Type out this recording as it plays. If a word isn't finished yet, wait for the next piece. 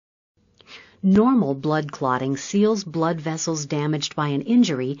Normal blood clotting seals blood vessels damaged by an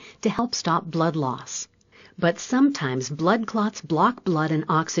injury to help stop blood loss. But sometimes blood clots block blood and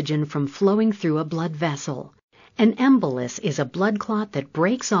oxygen from flowing through a blood vessel. An embolus is a blood clot that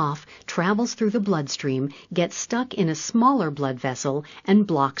breaks off, travels through the bloodstream, gets stuck in a smaller blood vessel, and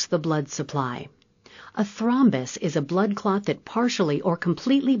blocks the blood supply. A thrombus is a blood clot that partially or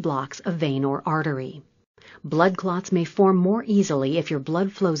completely blocks a vein or artery. Blood clots may form more easily if your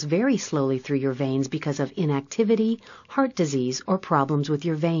blood flows very slowly through your veins because of inactivity, heart disease, or problems with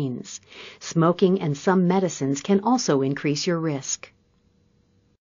your veins. Smoking and some medicines can also increase your risk.